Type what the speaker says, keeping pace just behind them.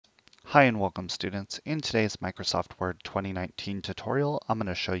Hi and welcome students. In today's Microsoft Word 2019 tutorial, I'm going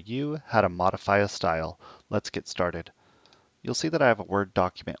to show you how to modify a style. Let's get started. You'll see that I have a Word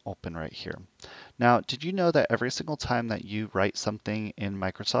document open right here. Now, did you know that every single time that you write something in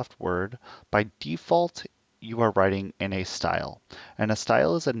Microsoft Word, by default, you are writing in a style. And a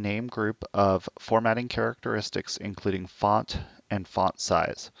style is a name group of formatting characteristics, including font and font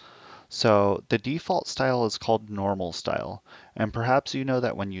size. So the default style is called normal style. And perhaps you know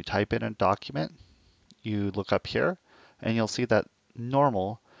that when you type in a document, you look up here and you'll see that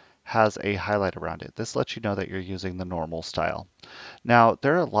normal has a highlight around it. This lets you know that you're using the normal style. Now,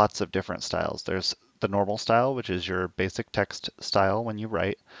 there are lots of different styles. There's the normal style, which is your basic text style when you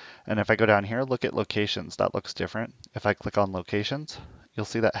write. And if I go down here, look at locations, that looks different. If I click on locations, you'll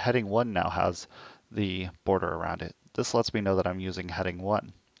see that heading 1 now has the border around it. This lets me know that I'm using heading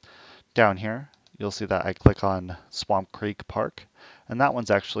 1. Down here, you'll see that I click on Swamp Creek Park, and that one's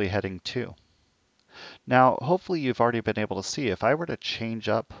actually heading 2. Now, hopefully you've already been able to see if I were to change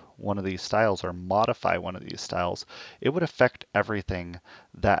up one of these styles or modify one of these styles, it would affect everything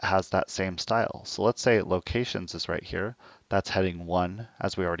that has that same style. So let's say locations is right here. That's heading 1,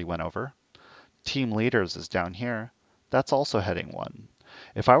 as we already went over. Team leaders is down here. That's also heading 1.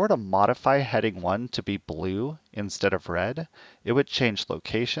 If I were to modify heading 1 to be blue instead of red, it would change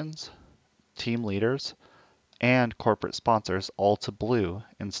locations, team leaders, and corporate sponsors all to blue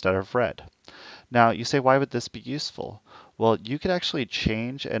instead of red. Now you say, why would this be useful? Well, you could actually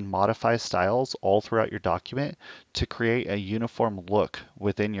change and modify styles all throughout your document to create a uniform look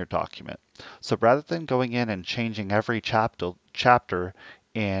within your document. So rather than going in and changing every chapter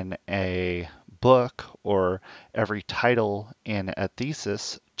in a book or every title in a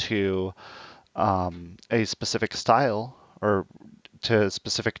thesis to a specific style or to a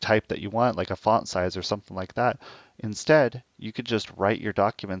specific type that you want, like a font size or something like that. Instead, you could just write your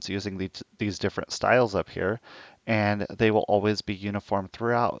documents using these different styles up here, and they will always be uniform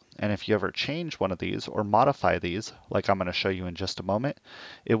throughout. And if you ever change one of these or modify these, like I'm going to show you in just a moment,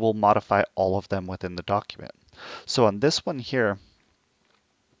 it will modify all of them within the document. So on this one here,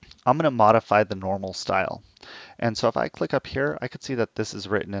 I'm going to modify the normal style. And so if I click up here, I could see that this is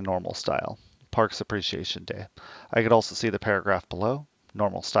written in normal style, Parks Appreciation Day. I could also see the paragraph below,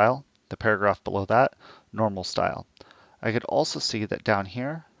 normal style, the paragraph below that, normal style. I could also see that down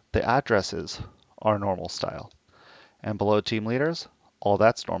here, the addresses are normal style. And below team leaders, all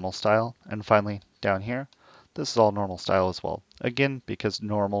that's normal style. And finally, down here, this is all normal style as well. Again, because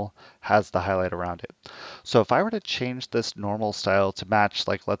normal has the highlight around it. So if I were to change this normal style to match,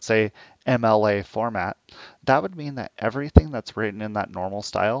 like let's say MLA format, that would mean that everything that's written in that normal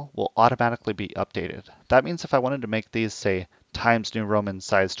style will automatically be updated. That means if I wanted to make these say Times New Roman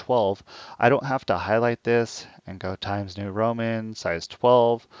size 12, I don't have to highlight this and go Times New Roman size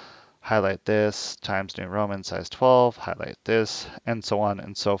 12, highlight this, Times New Roman size 12, highlight this, and so on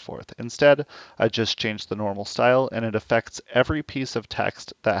and so forth. Instead, I just change the normal style and it affects every piece of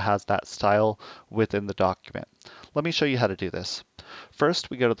text that has that style within the document. Let me show you how to do this. First,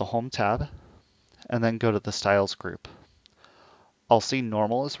 we go to the Home tab and then go to the Styles group. I'll see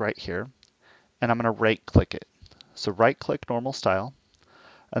Normal is right here, and I'm going to right click it. So right click Normal Style,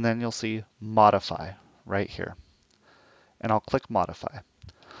 and then you'll see Modify right here. And I'll click Modify.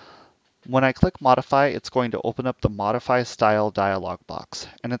 When I click Modify, it's going to open up the Modify Style dialog box,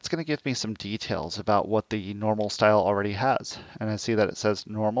 and it's going to give me some details about what the normal style already has. And I see that it says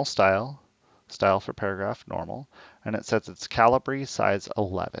Normal Style, Style for Paragraph, Normal, and it says it's Calibri size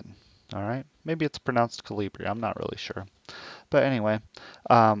 11. All right, maybe it's pronounced Calibri, I'm not really sure. But anyway,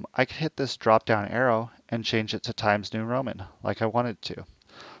 I could hit this drop down arrow and change it to Times New Roman like I wanted to.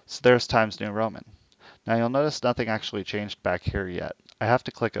 So there's Times New Roman. Now you'll notice nothing actually changed back here yet. I have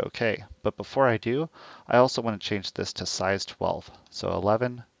to click OK, but before I do, I also want to change this to size 12. So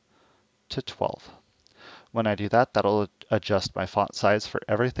 11 to 12. When I do that, that'll adjust my font size for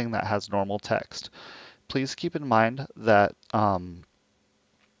everything that has normal text. Please keep in mind that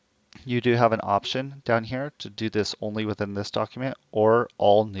you do have an option down here to do this only within this document or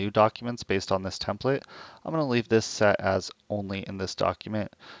all new documents based on this template. I'm going to leave this set as only in this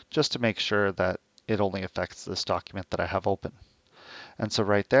document just to make sure that it only affects this document that I have open. And so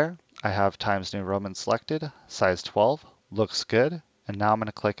right there, I have Times New Roman selected, size 12, looks good, and now I'm going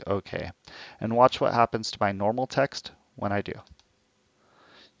to click OK. And watch what happens to my normal text when I do.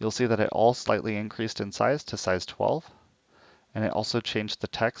 You'll see that it all slightly increased in size to size 12, and it also changed the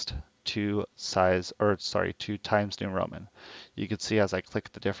text to to Times New Roman. You can see as I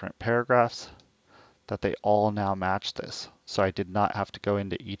click the different paragraphs that they all now match this. so I did not have to go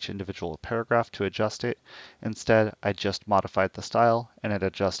into each individual paragraph to adjust it. Instead, I just modified the style and it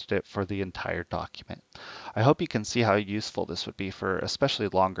adjusted it for the entire document. I hope you can see how useful this would be for especially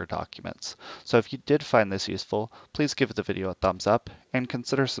longer documents. So if you did find this useful, please give the video a thumbs up and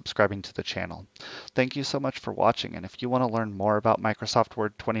consider subscribing to the channel. Thank you so much for watching, and if you want to learn more about Microsoft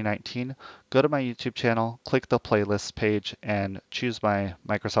Word 2019, go to my YouTube channel, click the playlist page, and choose my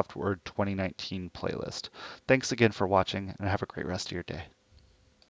Microsoft Word 2019 playlist. Thanks again for watching, and have a great rest of your day.